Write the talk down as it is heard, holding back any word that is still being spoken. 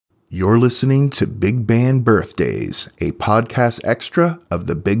You're listening to Big Band Birthdays, a podcast extra of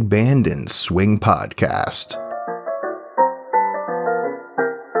the Big Band and Swing podcast.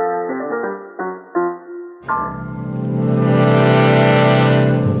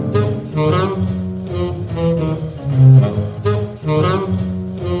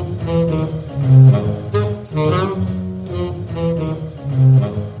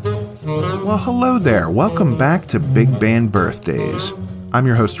 Well, hello there. Welcome back to Big Band Birthdays. I'm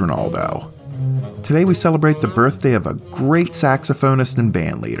your host, Ronaldo. Today we celebrate the birthday of a great saxophonist and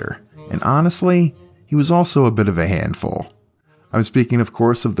bandleader, and honestly, he was also a bit of a handful. I'm speaking, of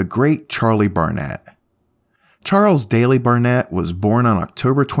course, of the great Charlie Barnet. Charles Daly Barnet was born on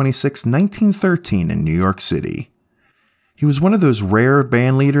October 26, 1913 in New York City. He was one of those rare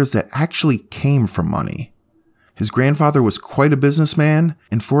bandleaders that actually came from money. His grandfather was quite a businessman,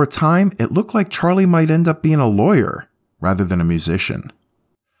 and for a time, it looked like Charlie might end up being a lawyer rather than a musician.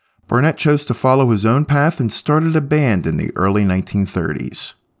 Barnet chose to follow his own path and started a band in the early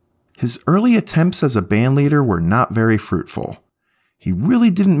 1930s. His early attempts as a bandleader were not very fruitful. He really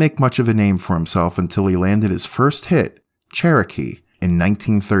didn't make much of a name for himself until he landed his first hit, Cherokee, in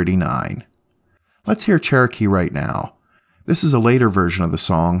 1939. Let's hear Cherokee right now. This is a later version of the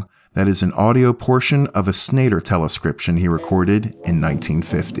song that is an audio portion of a Snader telescription he recorded in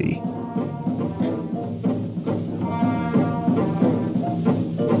 1950.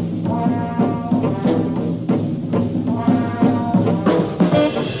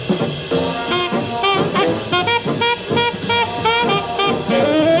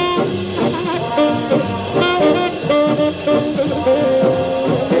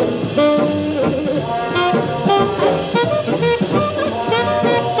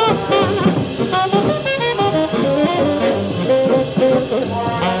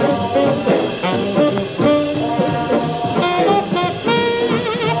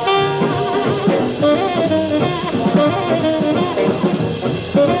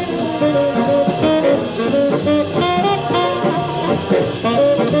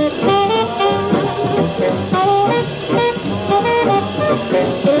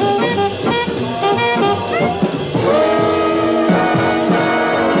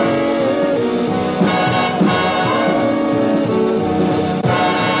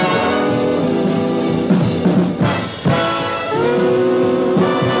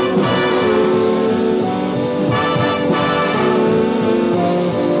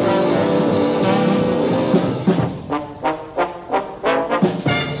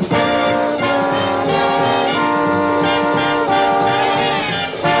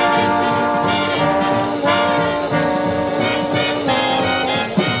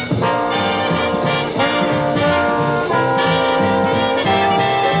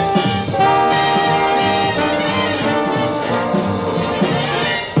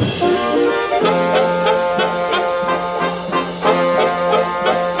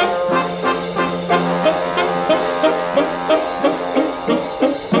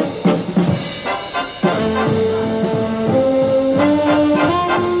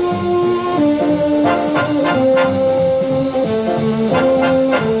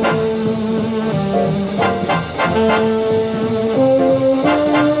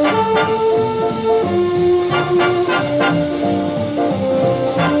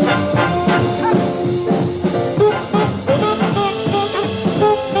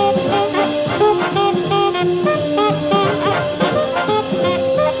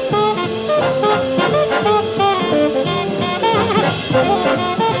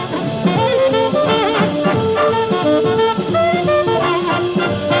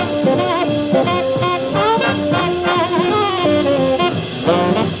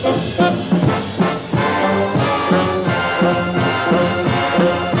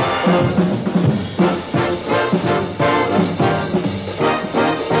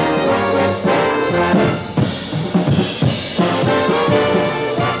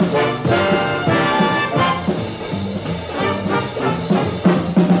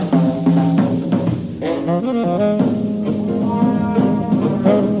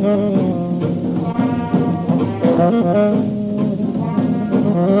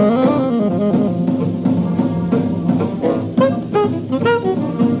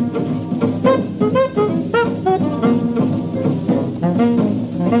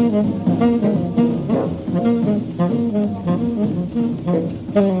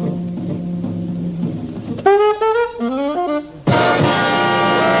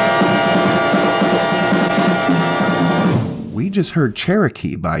 We just heard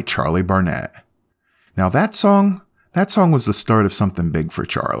Cherokee by Charlie Barnet. Now that song was the start of something big for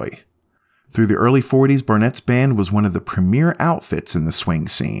Charlie. Through the early 40s, Barnet's band was one of the premier outfits in the swing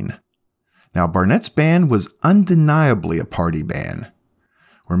scene. Now, Barnet's band was undeniably a party band,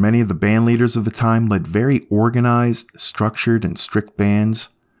 where many of the band leaders of the time led very organized, structured, and strict bands.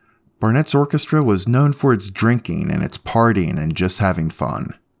 Barnet's orchestra was known for its drinking and its partying and just having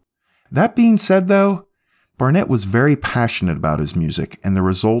fun. That being said, though, Barnet was very passionate about his music, and the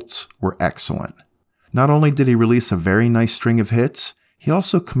results were excellent. Not only did he release a very nice string of hits, he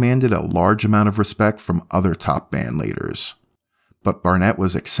also commanded a large amount of respect from other top band leaders. But Barnet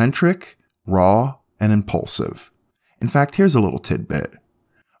was eccentric, raw, and impulsive. In fact, here's a little tidbit.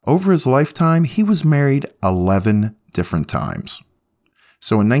 Over his lifetime, he was married 11 different times.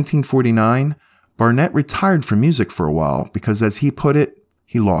 So in 1949, Barnet retired from music for a while because, as he put it,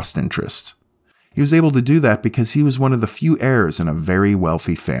 he lost interest. He was able to do that because he was one of the few heirs in a very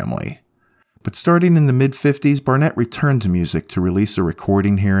wealthy family. But starting in the mid-50s, Barnet returned to music to release a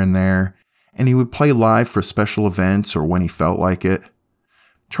recording here and there, and he would play live for special events or when he felt like it.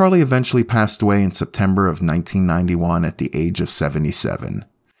 Charlie eventually passed away in September of 1991 at the age of 77.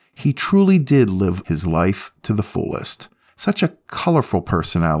 He truly did live his life to the fullest. Such a colorful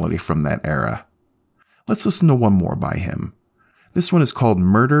personality from that era. Let's listen to one more by him. This one is called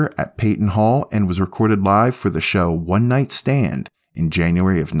Murder at Peyton Hall and was recorded live for the show One Night Stand in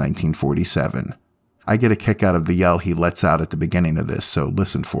January of 1947. I get a kick out of the yell he lets out at the beginning of this, so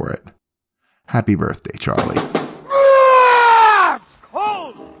listen for it. Happy birthday, Charlie.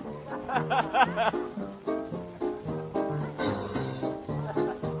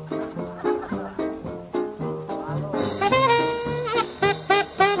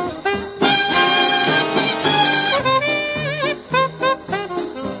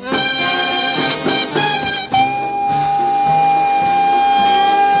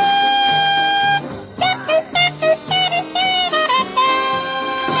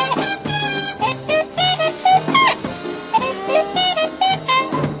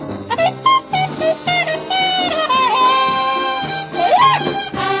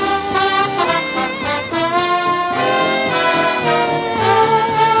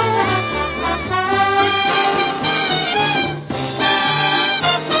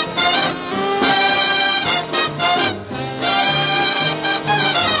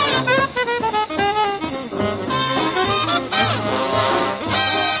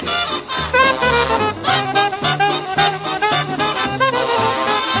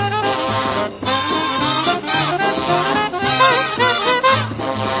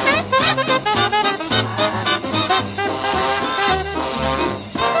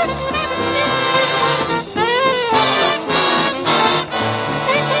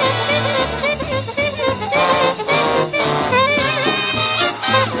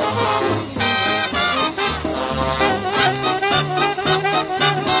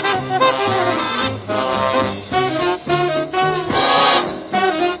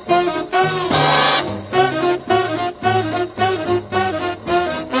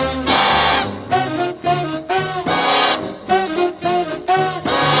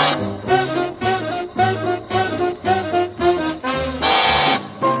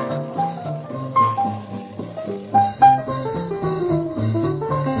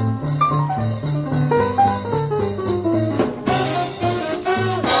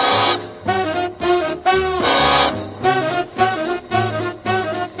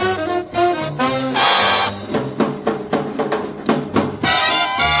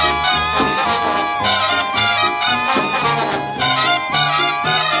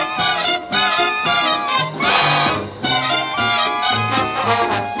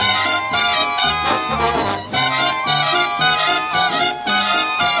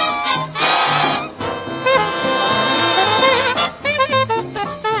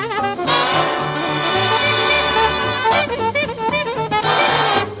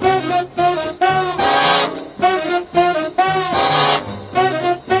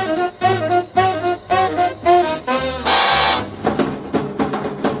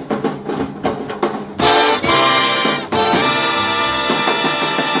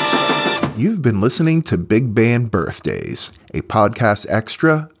 You've been listening to Big Band Birthdays, a podcast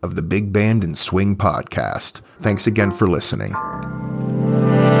extra of the Big Band and Swing podcast. Thanks again for listening.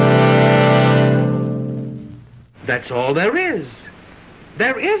 That's all there is.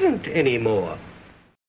 There isn't any more.